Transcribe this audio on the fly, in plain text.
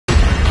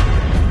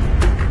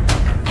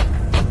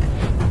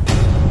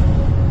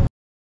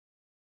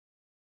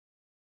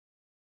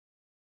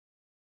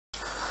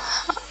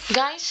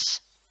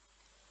Guys,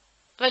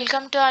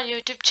 welcome to our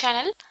YouTube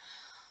channel.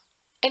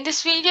 In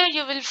this video,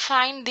 you will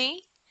find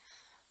the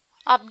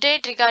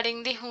update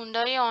regarding the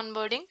Hyundai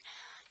onboarding.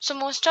 So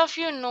most of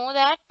you know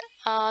that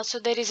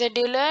there is a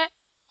delay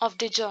of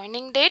the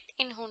joining date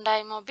in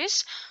Hyundai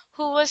MOBIS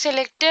who was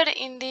selected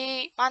in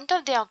the month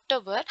of the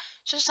October.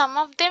 So some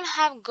of them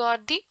have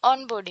got the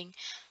onboarding.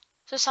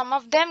 So some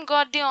of them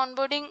got the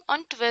onboarding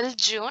on 12th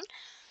June.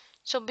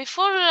 So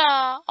before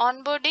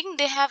onboarding,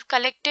 they have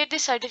collected the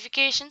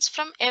certifications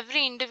from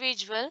every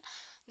individual.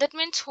 That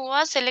means who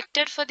are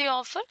selected for the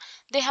offer,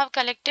 they have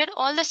collected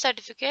all the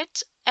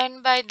certificates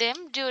and by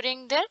them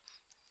during their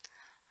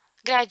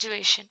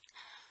graduation.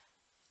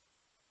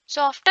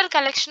 So after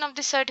collection of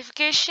the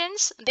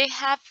certifications, they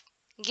have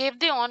gave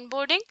the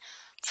onboarding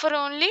for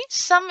only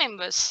some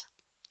members.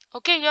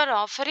 Okay, your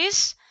offer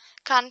is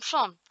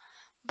confirmed,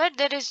 but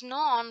there is no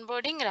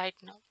onboarding right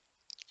now.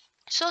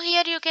 So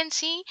here you can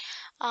see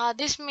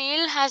this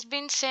mail has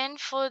been sent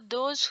for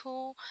those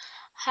who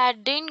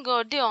didn't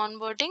got the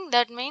onboarding.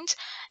 That means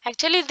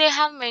actually they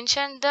have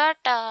mentioned that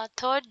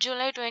 3rd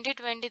July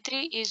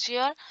 2023 is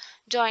your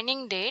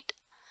joining date.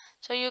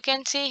 So you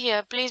can see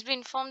here, please be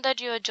informed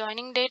that your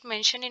joining date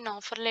mentioned in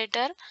offer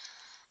letter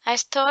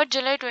as 3rd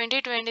July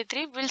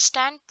 2023 will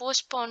stand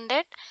postponed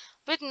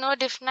with no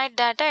definite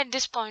data at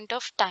this point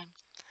of time.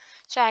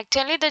 So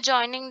actually the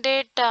joining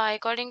date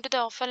according to the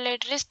offer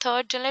letter is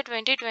 3rd July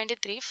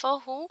 2023 for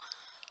who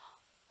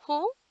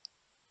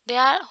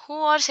who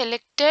are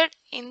selected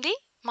in the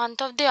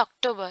month of the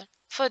October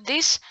for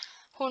this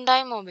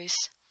Hyundai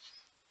MOBIS.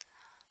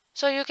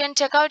 So you can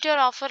check out your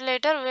offer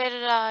letter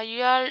where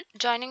your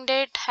joining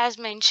date has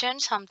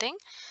mentioned something.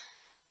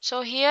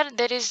 So here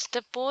there is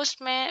the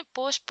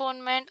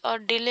postponement or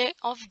delay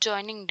of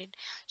joining date.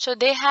 So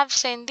they have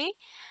sent the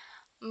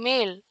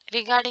mail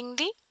regarding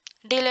the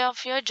delay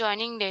of your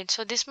joining date.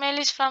 So this mail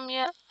is from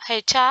your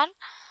HR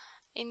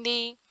in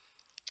the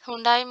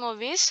Hyundai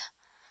MOBIS.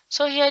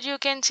 So here you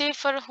can see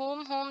for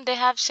whom they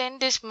have sent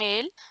this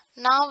mail.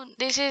 Now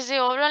this is the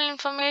overall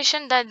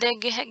information that they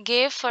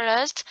gave for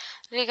us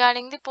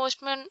regarding the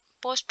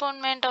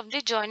postponement of the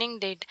joining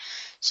date.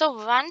 So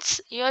once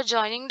your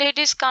joining date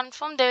is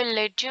confirmed, they will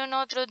let you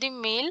know through the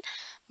mail.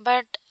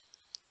 But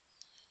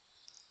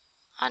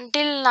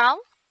until now,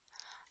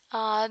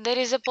 there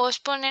is a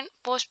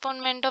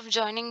postponement of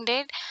joining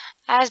date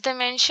as they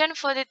mentioned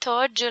for the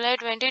 3rd July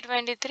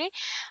 2023.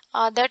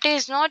 That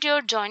is not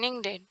your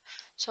joining date.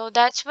 So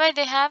that's why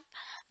they have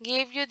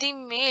gave you the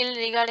mail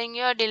regarding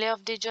your delay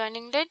of the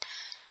joining date.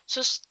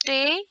 So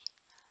stay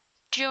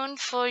tuned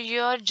for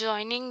your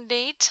joining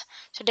dates.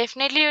 So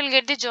definitely you will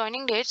get the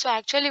joining date. So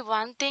actually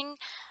one thing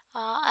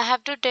I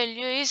have to tell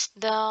you is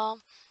the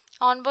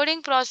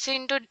onboarding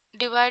process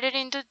divided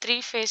into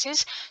 3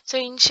 phases. So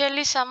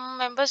initially some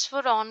members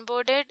were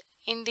onboarded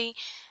in the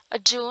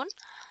June.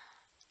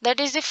 That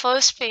is the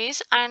first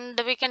phase, and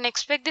we can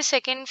expect the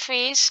second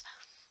phase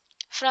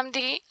from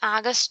the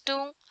August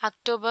to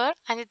October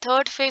and the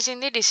third phase in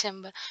the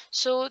December.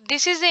 So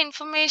this is the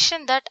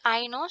information that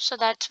I know. So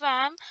that's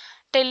why I'm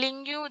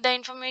telling you the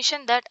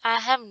information that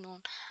I have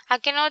known. I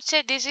cannot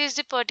say this is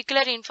the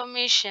particular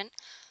information.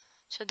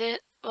 So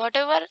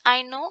whatever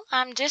I know,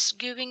 I'm just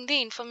giving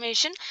the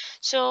information.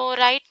 So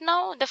right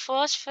now the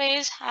first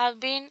phase have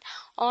been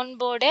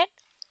onboarded.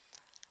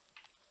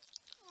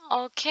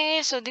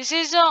 Okay, so this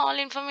is all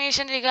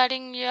information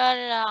regarding your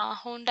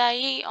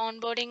Hyundai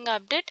onboarding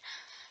update.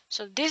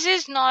 So this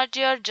is not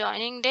your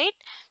joining date.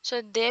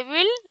 So they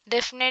will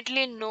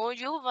definitely know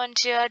you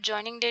once your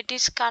joining date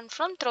is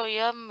confirmed through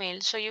your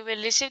mail. So you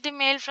will receive the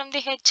mail from the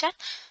HR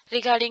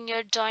regarding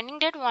your joining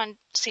date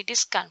once it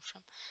is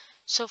confirmed.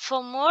 So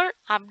for more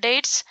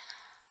updates,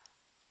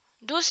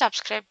 do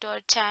subscribe to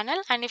our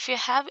channel, and if you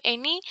have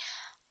any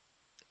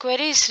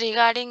queries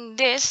regarding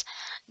this,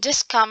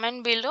 just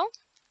comment below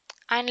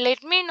and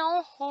let me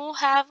know who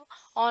have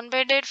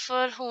onboarded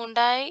for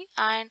Hyundai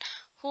and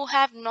who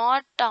have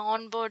not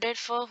onboarded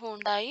for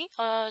Hyundai,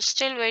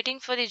 still waiting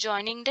for the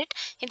joining date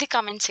in the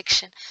comment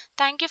section.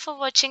 Thank you for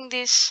watching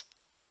this.